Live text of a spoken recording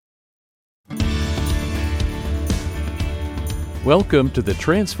Welcome to the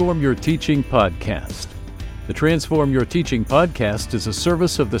Transform Your Teaching podcast. The Transform Your Teaching podcast is a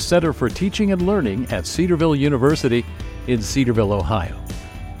service of the Center for Teaching and Learning at Cedarville University in Cedarville, Ohio.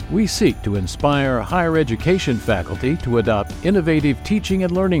 We seek to inspire higher education faculty to adopt innovative teaching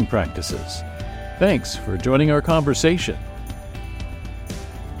and learning practices. Thanks for joining our conversation.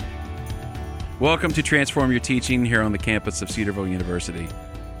 Welcome to Transform Your Teaching here on the campus of Cedarville University.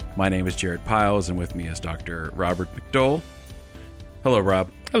 My name is Jared Piles, and with me is Dr. Robert McDole. Hello, Rob.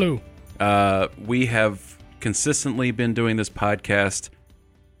 Hello. We have consistently been doing this podcast,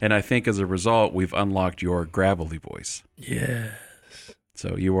 and I think as a result, we've unlocked your gravelly voice. Yes.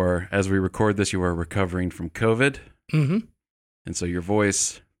 So you are, as we record this, you are recovering from COVID. Mm-hmm. And so your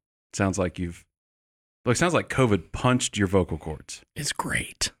voice sounds like sounds like COVID punched your vocal cords. It's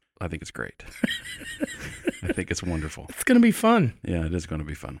great. I think it's great. I think it's wonderful. It's going to be fun. Yeah, it is going to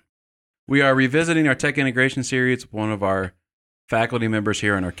be fun. We are revisiting our tech integration series with one of our faculty members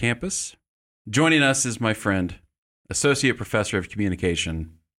here on our campus. Joining us is my friend, Associate Professor of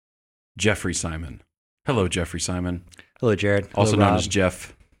Communication, Jeffrey Simon. Hello, Jeffrey Simon. Hello, Jared. Also Hello, known Rob. as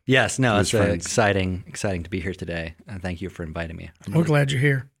Jeff. Yes, no, it's friends. exciting to be here today. Thank you for inviting me. We're glad you're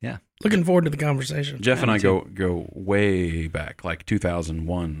here. Yeah. Looking forward to the conversation. Jeff and me I too. go way back, like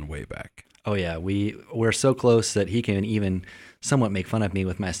 2001 way back. Oh yeah, we're so close that he can even somewhat make fun of me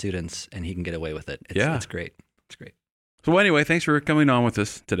with my students, and he can get away with it. It's great. It's great. So anyway, thanks for coming on with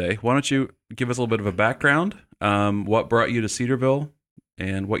us today. Why don't you give us a little bit of a background, what brought you to Cedarville,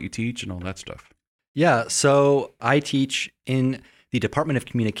 and what you teach and all that stuff. Yeah, so I teach in the Department of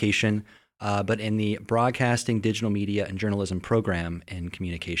Communication, but in the Broadcasting, Digital Media, and Journalism program in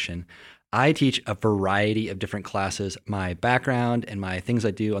communication. I teach a variety of different classes. My background and my things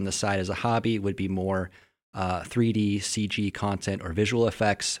I do on the side as a hobby would be more 3D, CG content or visual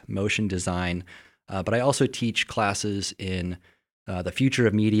effects, motion design. But I also teach classes in the future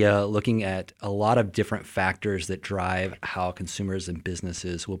of media, looking at a lot of different factors that drive how consumers and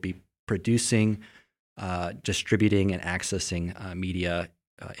businesses will be producing, distributing, and accessing media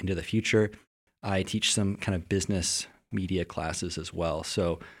into the future. I teach some kind of business media classes as well.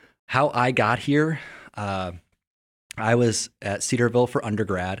 So how I got here, I was at Cedarville for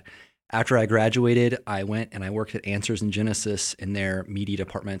undergrad. After I graduated, I went and I worked at Answers and Genesis in their media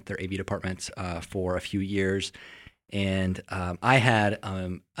department, their AV department, for a few years. And I had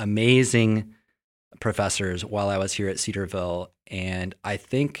amazing professors while I was here at Cedarville. And I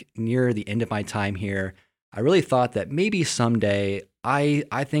think near the end of my time here, I really thought that maybe someday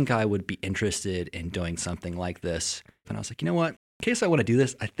I think I would be interested in doing something like this. And I was like, you know what? In case I want to do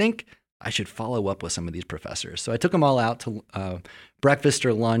this, I think I should follow up with some of these professors. So I took them all out to breakfast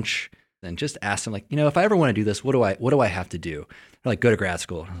or lunch and just asked them, like, you know, if I ever want to do this, what do I have to do? They're like, go to grad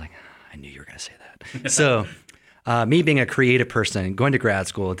school. I was like, I knew you were going to say that. So me being a creative person, going to grad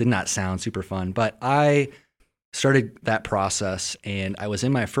school did not sound super fun, but I started that process and I was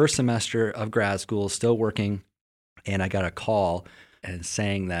in my first semester of grad school, still working, and I got a call and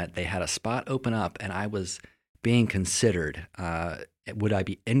saying that they had a spot open up and I was being considered. Would I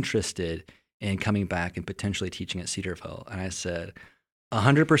be interested in coming back and potentially teaching at Cedarville? And I said,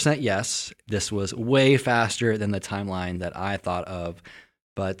 100% yes. This was way faster than the timeline that I thought of.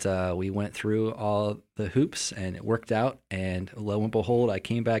 But we went through all the hoops and it worked out. And lo and behold, I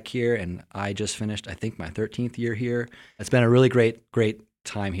came back here and I just finished, I think, my 13th year here. It's been a really great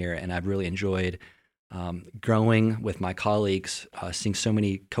time here. And I've really enjoyed growing with my colleagues, seeing so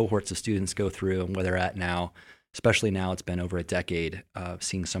many cohorts of students go through and where they're at now. Especially now, it's been over a decade of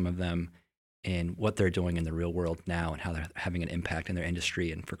seeing some of them in what they're doing in the real world now and how they're having an impact in their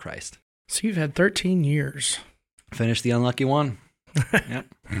industry and for Christ. So you've had 13 years. Finished the unlucky one. Yep.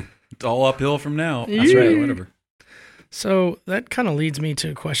 It's all uphill from now. That's right. Whatever. So that kind of leads me to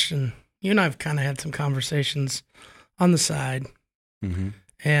a question. You and I have kind of had some conversations on the side, Mm-hmm.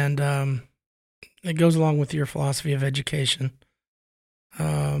 and it goes along with your philosophy of education.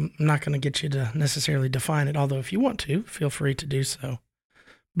 I'm not going to get you to necessarily define it, although if you want to, feel free to do so.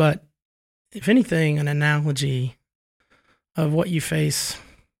 But if anything, an analogy of what you face,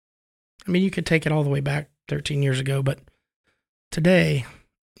 I mean, you could take it all the way back 13 years ago, but today,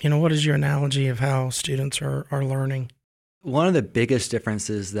 you know, what is your analogy of how students are learning? One of the biggest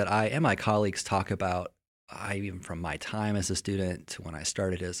differences that I and my colleagues talk about, even from my time as a student to when I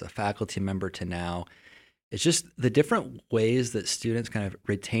started as a faculty member to now, it's just the different ways that students kind of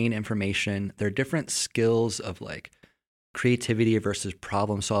retain information. There are different skills of like creativity versus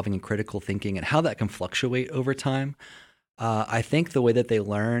problem solving and critical thinking and how that can fluctuate over time. I think the way that they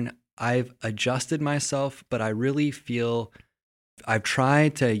learn, I've adjusted myself, but I really feel I've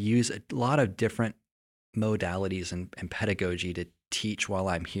tried to use a lot of different modalities and pedagogy to teach while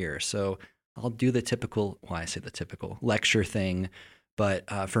I'm here. So I'll do the typical, lecture thing.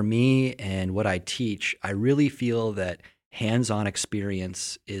 But for me and what I teach, I really feel that hands-on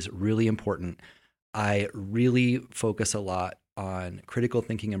experience is really important. I really focus a lot on critical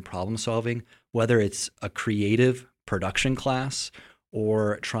thinking and problem solving, whether it's a creative production class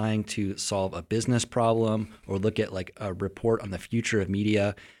or trying to solve a business problem or look at like a report on the future of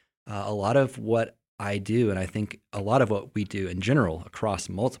media. A lot of what I do, and I think a lot of what we do in general across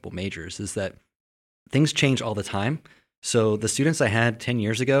multiple majors, is that things change all the time. So the students I had 10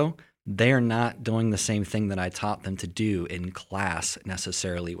 years ago, they are not doing the same thing that I taught them to do in class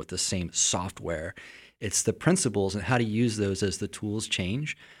necessarily with the same software. It's the principles and how to use those as the tools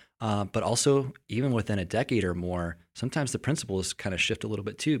change. But also, even within a decade or more, sometimes the principles kind of shift a little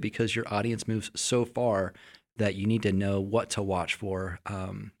bit too, because your audience moves so far that you need to know what to watch for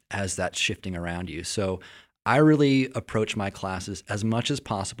as that's shifting around you. So I really approach my classes as much as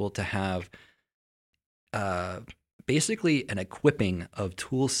possible to have basically an equipping of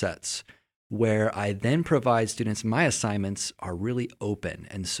tool sets where I then provide students, my assignments are really open.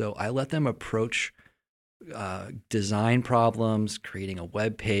 And so I let them approach design problems, creating a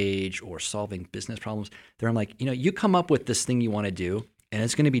web page, or solving business problems. There I'm like, you come up with this thing you want to do, and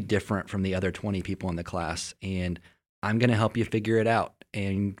it's going to be different from the other 20 people in the class. And I'm going to help you figure it out.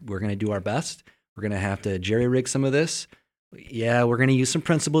 And we're going to do our best. We're going to have to jerry-rig some of this. Yeah, we're going to use some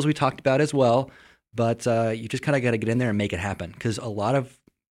principles we talked about as well. But you just kind of got to get in there and make it happen. Because a lot of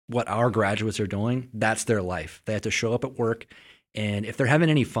what our graduates are doing, that's their life. They have to show up at work. And if they're having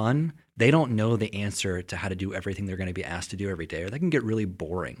any fun, they don't know the answer to how to do everything they're going to be asked to do every day, or that can get really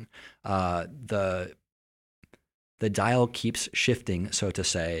boring. The dial keeps shifting, so to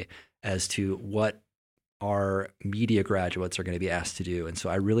say, as to what our media graduates are going to be asked to do. And so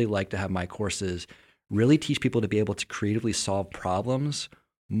I really like to have my courses really teach people to be able to creatively solve problems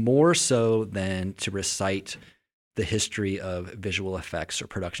more so than to recite the history of visual effects or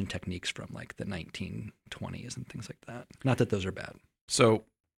production techniques from like the 1920s and things like that. Not that those are bad. So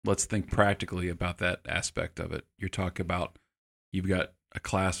let's think practically about that aspect of it. You're talking about you've got a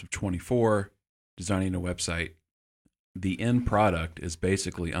class of 24 designing a website. The end product is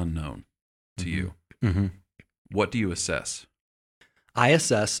basically unknown to you. Mm-hmm. What do you assess? I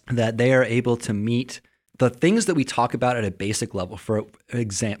assess that they are able to meet the things that we talk about at a basic level. For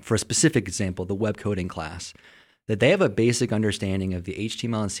a specific example, the web coding class, that they have a basic understanding of the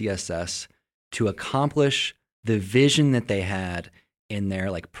HTML and CSS to accomplish the vision that they had in their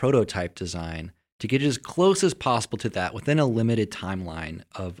like prototype design, to get as close as possible to that within a limited timeline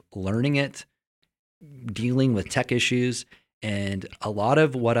of learning it, dealing with tech issues. And a lot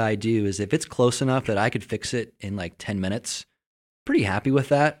of what I do is if it's close enough that I could fix it in like 10 minutes, pretty happy with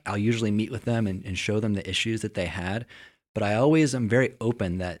that. I'll usually meet with them and show them the issues that they had. But I always am very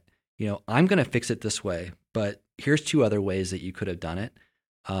open that, I'm going to fix it this way, but here's 2 other ways that you could have done it.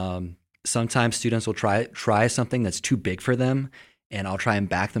 Sometimes students will try something that's too big for them, and I'll try and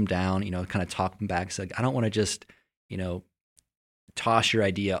back them down, kind of talk them back. So I don't want to just, toss your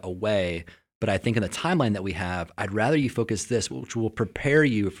idea away. But I think in the timeline that we have, I'd rather you focus this, which will prepare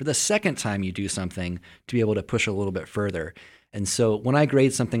you for the second time you do something to be able to push a little bit further. And so when I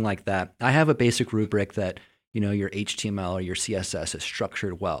grade something like that, I have a basic rubric that, your HTML or your CSS is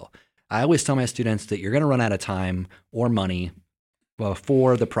structured well. I always tell my students that you're going to run out of time or money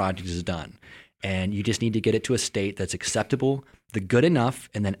before the project is done. And you just need to get it to a state that's acceptable, the good enough,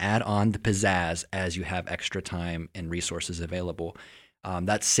 and then add on the pizzazz as you have extra time and resources available.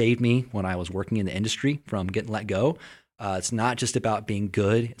 That saved me when I was working in the industry from getting let go. It's not just about being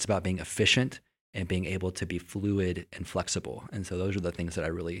good. It's about being efficient and being able to be fluid and flexible. And so those are the things that I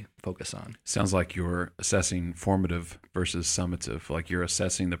really focus on. Sounds like you're assessing formative versus summative, like you're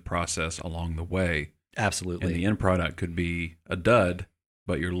assessing the process along the way. Absolutely. And the end product could be a dud,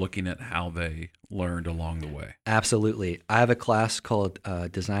 but you're looking at how they learned along the way. Absolutely. I have a class called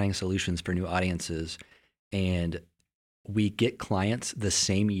Designing Solutions for New Audiences, and we get clients the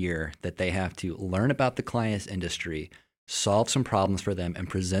same year that they have to learn about the client's industry, solve some problems for them, and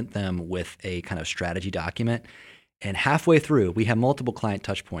present them with a kind of strategy document. And halfway through, we have multiple client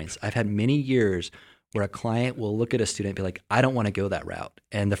touch points. I've had many years where a client will look at a student and be like, I don't want to go that route.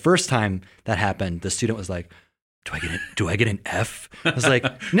 And the first time that happened, the student was like, do I get an F? I was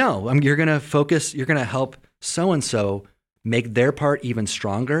like, no, you're going to focus, you're going to help so-and-so make their part even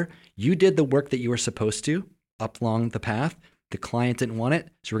stronger. You did the work that you were supposed to up along the path. The client didn't want it,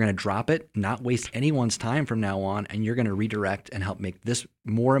 so we're going to drop it, not waste anyone's time from now on, and you're going to redirect and help make this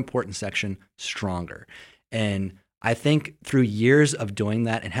more important section stronger. And I think through years of doing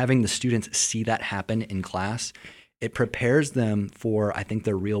that and having the students see that happen in class, it prepares them for, I think,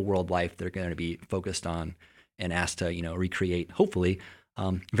 the real world life they're going to be focused on and asked to, recreate, hopefully,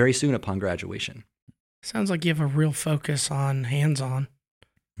 very soon upon graduation. Sounds like you have a real focus on hands-on.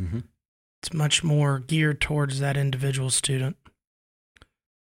 Mm-hmm. It's much more geared towards that individual student.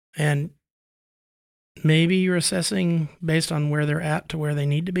 And maybe you're assessing based on where they're at to where they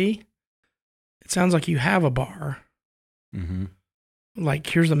need to be. It sounds like you have a bar. Mm-hmm. Like,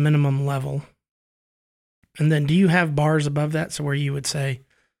 here's a minimum level. And then do you have bars above that? So where you would say,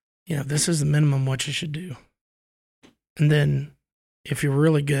 this is the minimum what you should do. And then if you're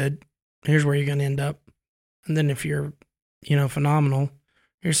really good, here's where you're going to end up. And then if you're, phenomenal,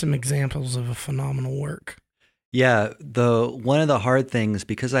 here's some examples of a phenomenal work. Yeah. One of the hard things,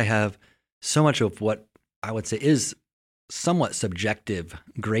 because I have so much of what I would say is somewhat subjective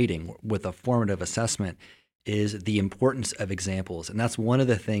grading with a formative assessment, is the importance of examples. And that's one of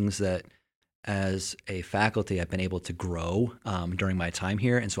the things that as a faculty I've been able to grow during my time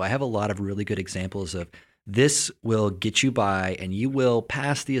here. And so I have a lot of really good examples of this will get you by and you will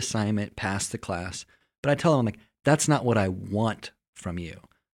pass the assignment, pass the class. But I tell them, like, that's not what I want from you.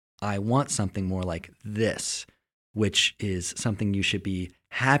 I want something more like this, which is something you should be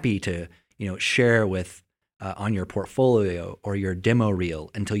happy to, share with on your portfolio or your demo reel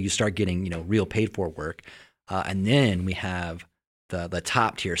until you start getting, real paid for work. And then we have the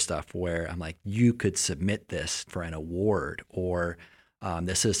top tier stuff where I'm like, you could submit this for an award, or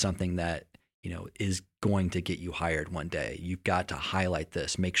this is something that, is going to get you hired one day. You've got to highlight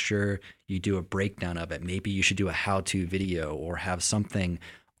this. Make sure you do a breakdown of it. Maybe you should do a how-to video or have something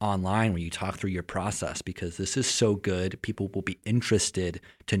online where you talk through your process, because this is so good. People will be interested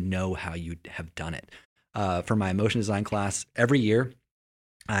to know how you have done it. For my motion design class, every year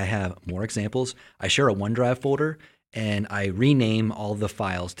I have more examples. I share a OneDrive folder and I rename all the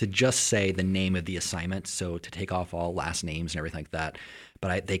files to just say the name of the assignment. So to take off all last names and everything like that.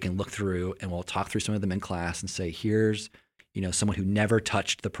 But they can look through and we'll talk through some of them in class and say, here's, someone who never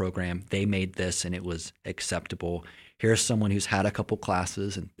touched the program. They made this and it was acceptable. Here's someone who's had a couple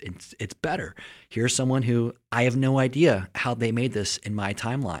classes and it's better. Here's someone who I have no idea how they made this in my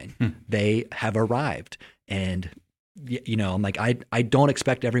timeline. They have arrived. And, I'm like, I don't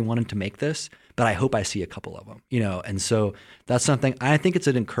expect everyone to make this, but I hope I see a couple of them, And so that's something I think it's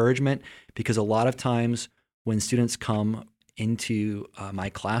an encouragement, because a lot of times when students come into my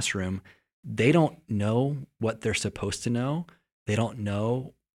classroom, they don't know what they're supposed to know. They don't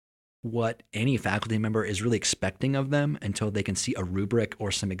know what any faculty member is really expecting of them until they can see a rubric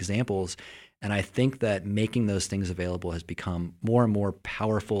or some examples. And I think that making those things available has become more and more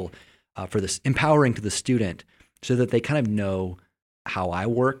powerful for this, empowering to the student, so that they kind of know how I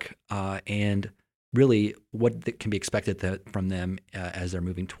work and really what can be expected from them as they're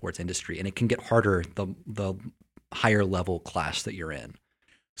moving towards industry. And it can get harder the higher level class that you're in.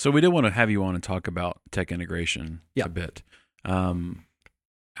 So we did want to have you on and talk about tech integration a bit.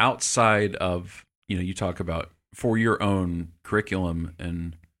 Outside of, you talk about for your own curriculum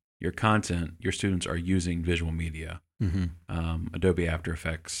and your content, your students are using visual media, Adobe After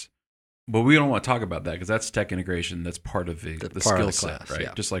Effects. But we don't want to talk about that because that's tech integration. That's part of the skill set, right?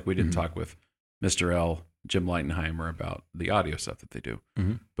 Yeah. Just like we didn't talk with Mr. L, Jim Leitenheimer, about the audio stuff that they do.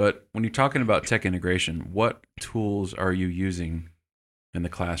 But when you're talking about tech integration, what tools are you using in the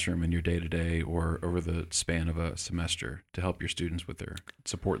classroom in your day-to-day or over the span of a semester to help your students with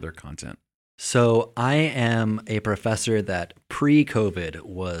support their content? So I am a professor that pre-COVID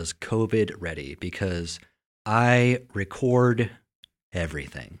was COVID ready, because I record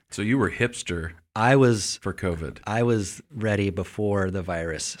everything. So you were hipster. I was for COVID. I was ready before the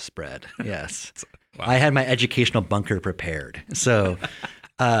virus spread. Yes. Wow. I had my educational bunker prepared. So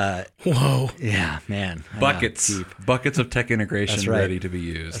whoa. Yeah, man. Buckets of tech integration ready to be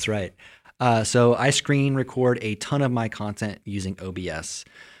used. That's right. So I screen record a ton of my content using OBS.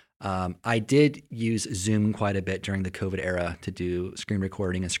 I did use Zoom quite a bit during the COVID era to do screen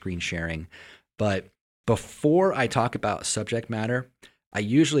recording and screen sharing. But before I talk about subject matter, I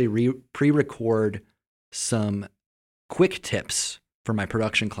usually pre-record some quick tips for my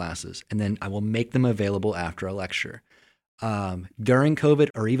production classes, and then I will make them available after a lecture. During COVID,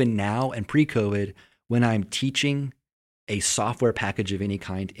 or even now and pre-COVID, when I'm teaching a software package of any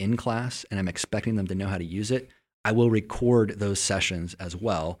kind in class and I'm expecting them to know how to use it, I will record those sessions as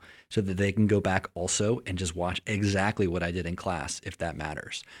well so that they can go back also and just watch exactly what I did in class, if that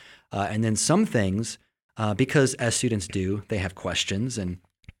matters. And then some things, because as students do, they have questions, and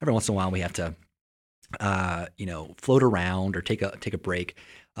every once in a while we have to float around or take a break.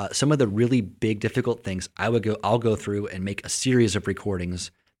 Some of the really big, difficult things, I'll go through and make a series of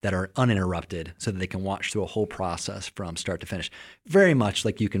recordings that are uninterrupted so that they can watch through a whole process from start to finish. Very much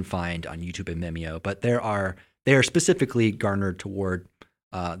like you can find on YouTube and Vimeo, but they are specifically garnered toward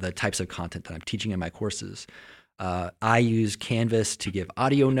the types of content that I'm teaching in my courses. I use Canvas to give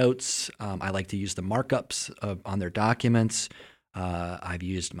audio notes. I like to use the markups on their documents. I've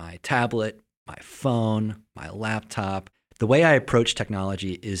used my tablet, my phone, my laptop. The way I approach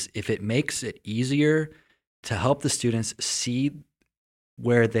technology is if it makes it easier to help the students see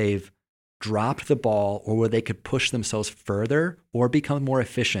where they've dropped the ball or where they could push themselves further or become more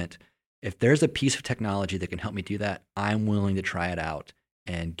efficient. If there's a piece of technology that can help me do that, I'm willing to try it out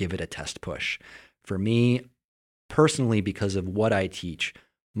and give it a test push. For me, personally, because of what I teach,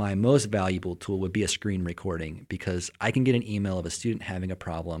 my most valuable tool would be a screen recording because I can get an email of a student having a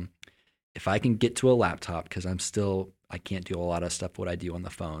problem. If I can get to a laptop, because I can't do a lot of stuff what I do on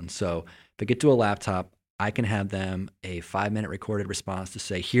the phone. So if I get to a laptop, I can have them a 5-minute recorded response to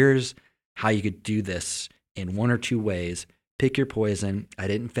say, here's how you could do this in 1 or 2 ways. Pick your poison. I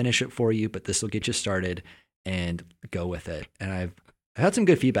didn't finish it for you, but this will get you started and go with it. And I've had some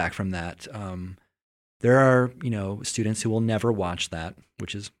good feedback from that. There are, students who will never watch that,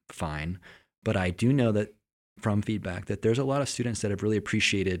 which is fine. But I do know that from feedback that there's a lot of students that have really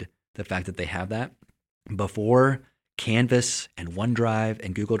appreciated the fact that they have that. Before Canvas and OneDrive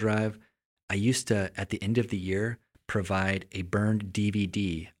and Google Drive, I used to, at the end of the year, provide a burned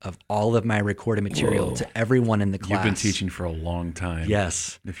DVD of all of my recorded material to everyone in the class. You've been teaching for a long time.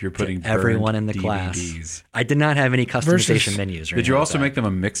 Yes. If you're putting everyone in the DVDs. Class. I did not have any customization menus. Did you also make them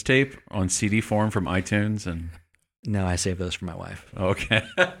a mixtape on CD form from iTunes? No, I saved those for my wife. Okay.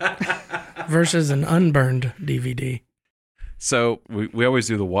 Versus an unburned DVD. So we always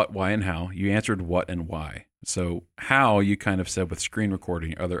do the what, why, and how. You answered what and why. So how, you kind of said with screen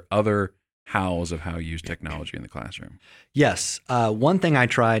recording. Are there other hows of how you use technology in the classroom? Yes. One thing I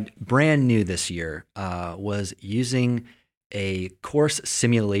tried brand new this year was using a course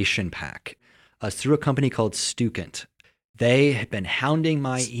simulation pack through a company called Stukent. They have been hounding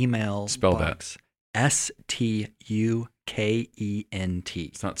my email Spell box. that. Stukent.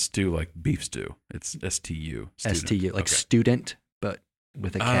 It's not stew like beef stew. It's STU. STU, like student, but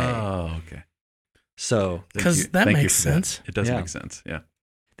with a K. Oh, okay. So, because that makes sense. It does make sense. Yeah.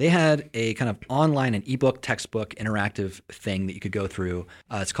 They had a kind of online and ebook textbook interactive thing that you could go through.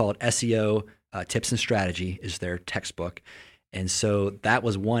 It's called SEO Tips and Strategy is their textbook. And so that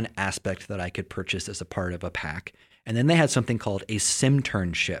was one aspect that I could purchase as a part of a pack. And then they had something called a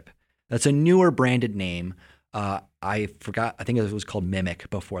Simternship. That's a newer branded name. I forgot, I think it was called Mimic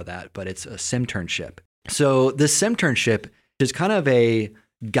before that, but it's a Simternship. So the Simternship is kind of a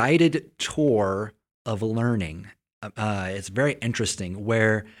guided tour of learning. It's very interesting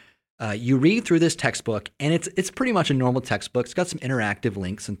where you read through this textbook and it's pretty much a normal textbook. It's got some interactive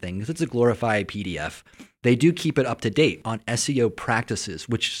links and things. It's a glorified PDF. They do keep it up to date on SEO practices,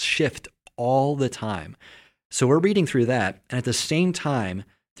 which shift all the time. So we're reading through that. And at the same time,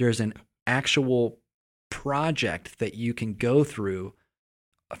 there's an actual project that you can go through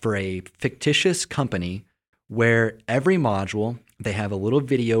for a fictitious company where every module, they have a little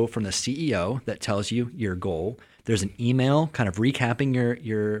video from the CEO that tells you your goal. There's an email kind of recapping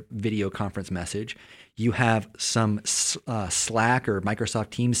your video conference message. You have some Slack or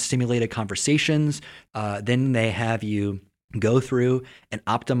Microsoft Teams simulated conversations. Then they have you go through and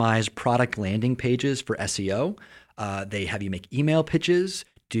optimize product landing pages for SEO. They have you make email pitches,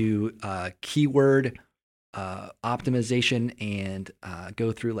 do keyword optimization, and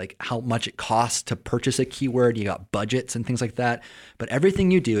go through like how much it costs to purchase a keyword. You got budgets and things like that. But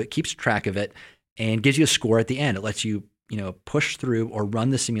everything you do, it keeps track of it and gives you a score at the end. It lets you, push through or run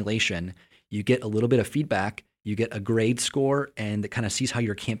the simulation. You get a little bit of feedback. You get a grade score, and it kind of sees how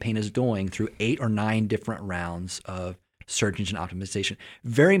your campaign is doing through 8 or 9 different rounds of search engine optimization.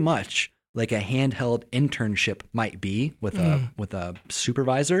 Very much like a handheld internship might be with a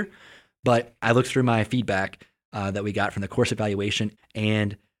supervisor. But I looked through my feedback that we got from the course evaluation,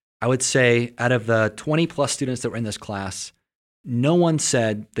 and I would say out of the 20 plus students that were in this class, no one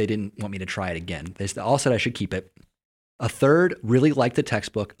said they didn't want me to try it again. They all said I should keep it. A third really liked the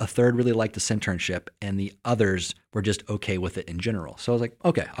textbook. A third really liked the Simternship, and the others were just okay with it in general. So I was like,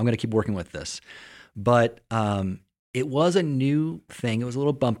 okay, I'm going to keep working with this. But it was a new thing. It was a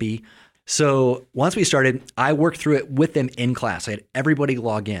little bumpy. So once we started, I worked through it with them in class. I had everybody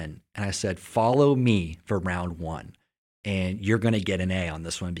log in, and I said, follow me for round 1. And you're going to get an A on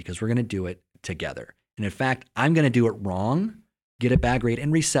this one because we're going to do it together. And in fact, I'm going to do it wrong get a bad grade,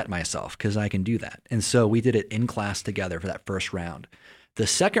 and reset myself because I can do that. And so we did it in class together for that first round. The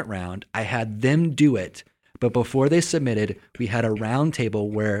second round, I had them do it, but before they submitted, we had a round table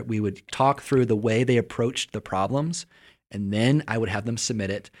where we would talk through the way they approached the problems, and then I would have them submit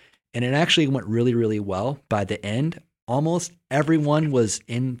it. And it actually went really, really well. By the end, almost everyone was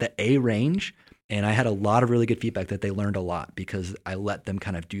in the A range, and I had a lot of really good feedback that they learned a lot because I let them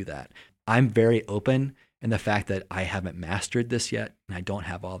kind of do that. I'm very open in the fact that I haven't mastered this yet, and I don't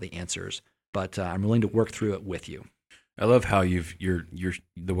have all the answers, but I'm willing to work through it with you. I love how you're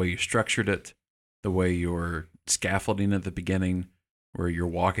the way you structured it, the way you're scaffolding at the beginning, where you're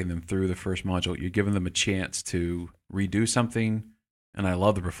walking them through the first module. You're giving them a chance to redo something. And I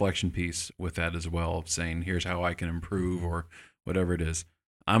love the reflection piece with that as well, of saying, here's how I can improve or whatever it is.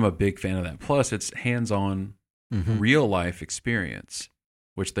 I'm a big fan of that. Plus, it's hands-on, real life experience,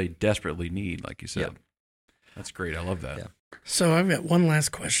 which they desperately need, like you said. Yep. That's great. I love that. Yeah. So I've got one last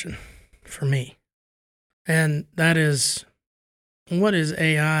question for me. And that is, what is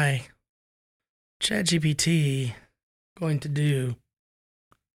AI, ChatGPT, going to do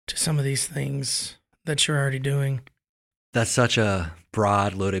to some of these things that you're already doing? That's such a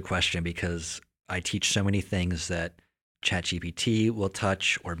broad, loaded question because I teach so many things that ChatGPT will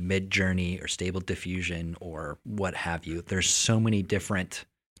touch, or Midjourney, or Stable Diffusion, or what have you. There's so many different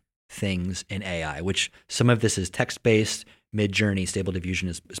things in AI, which some of this is text-based. Midjourney, Stable Diffusion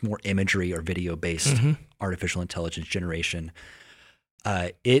is more imagery or video-based artificial intelligence generation.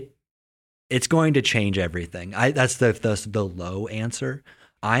 It's going to change everything. That's the low answer.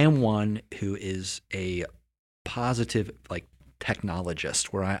 I am one who is a positive technologist,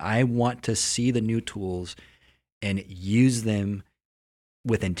 where I want to see the new tools and use them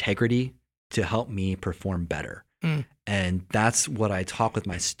with integrity to help me perform better. And that's what I talk with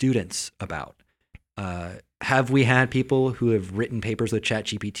my students about. Have we had people who have written papers with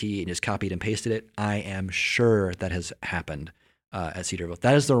ChatGPT and just copied and pasted it? I am sure that has happened at Cedarville.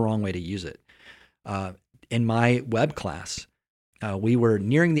 That is the wrong way to use it. In my web class, we were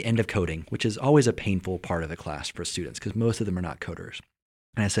nearing the end of coding, which is always a painful part of the class for students because most of them are not coders.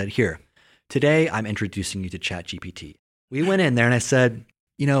 And I said, here, today I'm introducing you to ChatGPT. We went in there and I said,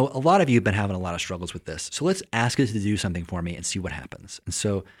 a lot of you have been having a lot of struggles with this. So let's ask it to do something for me and see what happens. And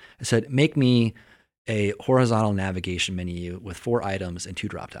so I said, make me a horizontal navigation menu with 4 items and 2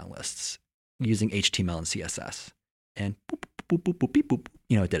 drop-down lists using HTML and CSS. And boop, boop, boop, boop, boop, boop.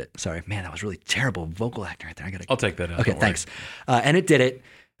 It did it. Sorry, man, that was really terrible vocal acting right there. I'll take that out. Okay, thanks. And it did it.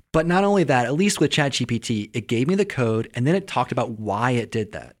 But not only that, at least with ChatGPT, it gave me the code and then it talked about why it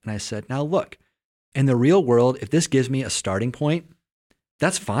did that. And I said, now look, in the real world, if this gives me a starting point,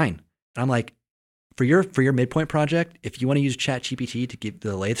 that's fine. And I'm like, for your midpoint project, if you want to use ChatGPT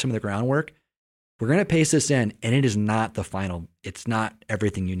to lay some of the groundwork, we're going to paste this in, and it is not the final. It's not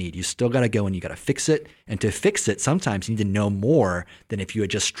everything you need. You still got to go and you got to fix it. And to fix it, sometimes you need to know more than if you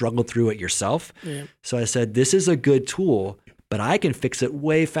had just struggled through it yourself. Yeah. So I said, this is a good tool, but I can fix it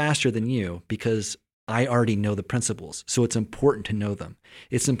way faster than you because I already know the principles. So it's important to know them.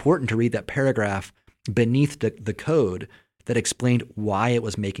 It's important to read that paragraph beneath the code that explained why it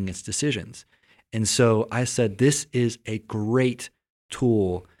was making its decisions. And so I said, this is a great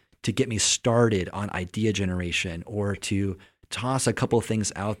tool to get me started on idea generation, or to toss a couple of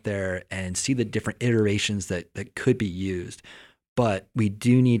things out there and see the different iterations that could be used. But we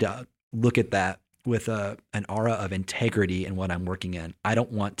do need to look at that with an aura of integrity in what I'm working in. I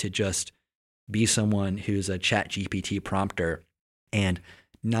don't want to just be someone who's a ChatGPT prompter and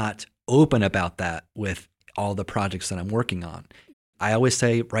not open about that with all the projects that I'm working on. I always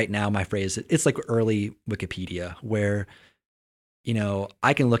say right now, my phrase, it's like early Wikipedia, where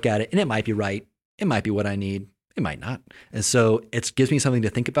I can look at it and it might be right. It might be what I need. It might not. And so it gives me something to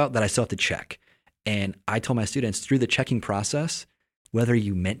think about that I still have to check. And I told my students, through the checking process, whether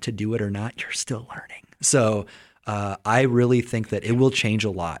you meant to do it or not, you're still learning. So I really think that it will change a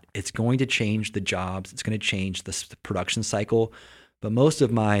lot. It's going to change the jobs. It's going to change the production cycle. But most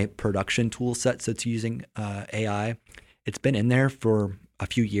of my production tool sets that's using AI, it's been in there for a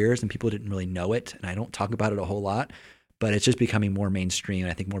few years and people didn't really know it. And I don't talk about it a whole lot. But it's just becoming more mainstream.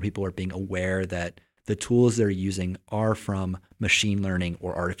 And I think more people are being aware that the tools they're using are from machine learning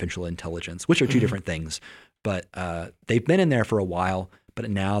or artificial intelligence, which are two different things. But they've been in there for a while, but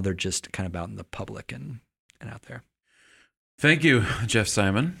now they're just kind of out in the public and out there. Thank you, Jeff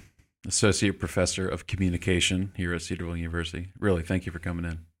Simon, Associate Professor of Communication here at Cedarville University. Really, thank you for coming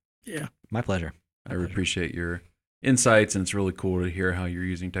in. Yeah. My pleasure. I appreciate your insights, and it's really cool to hear how you're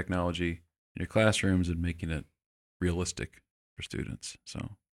using technology in your classrooms and making it realistic for students.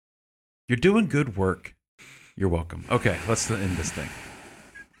 So you're doing good work. You're welcome. Okay, let's end this thing.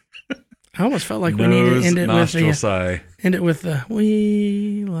 I almost felt like we needed to end it nostril sigh. End it with the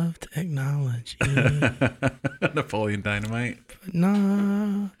 "We love technology, Napoleon Dynamite. but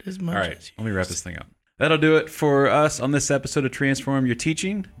not as much." All right, as let me wrap this thing up. That'll do it for us on this episode of Transform Your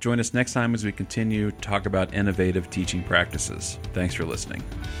Teaching. Join us next time as we continue to talk about innovative teaching practices. Thanks for listening.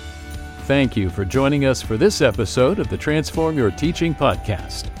 Thank you for joining us for this episode of the Transform Your Teaching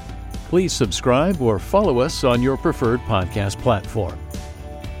podcast. Please subscribe or follow us on your preferred podcast platform.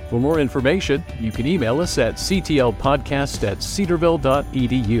 For more information, you can email us at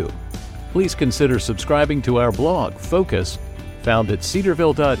ctlpodcast@cedarville.edu. Please consider subscribing to our blog, Focus, found at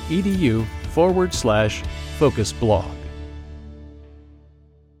cedarville.edu/Focus blog.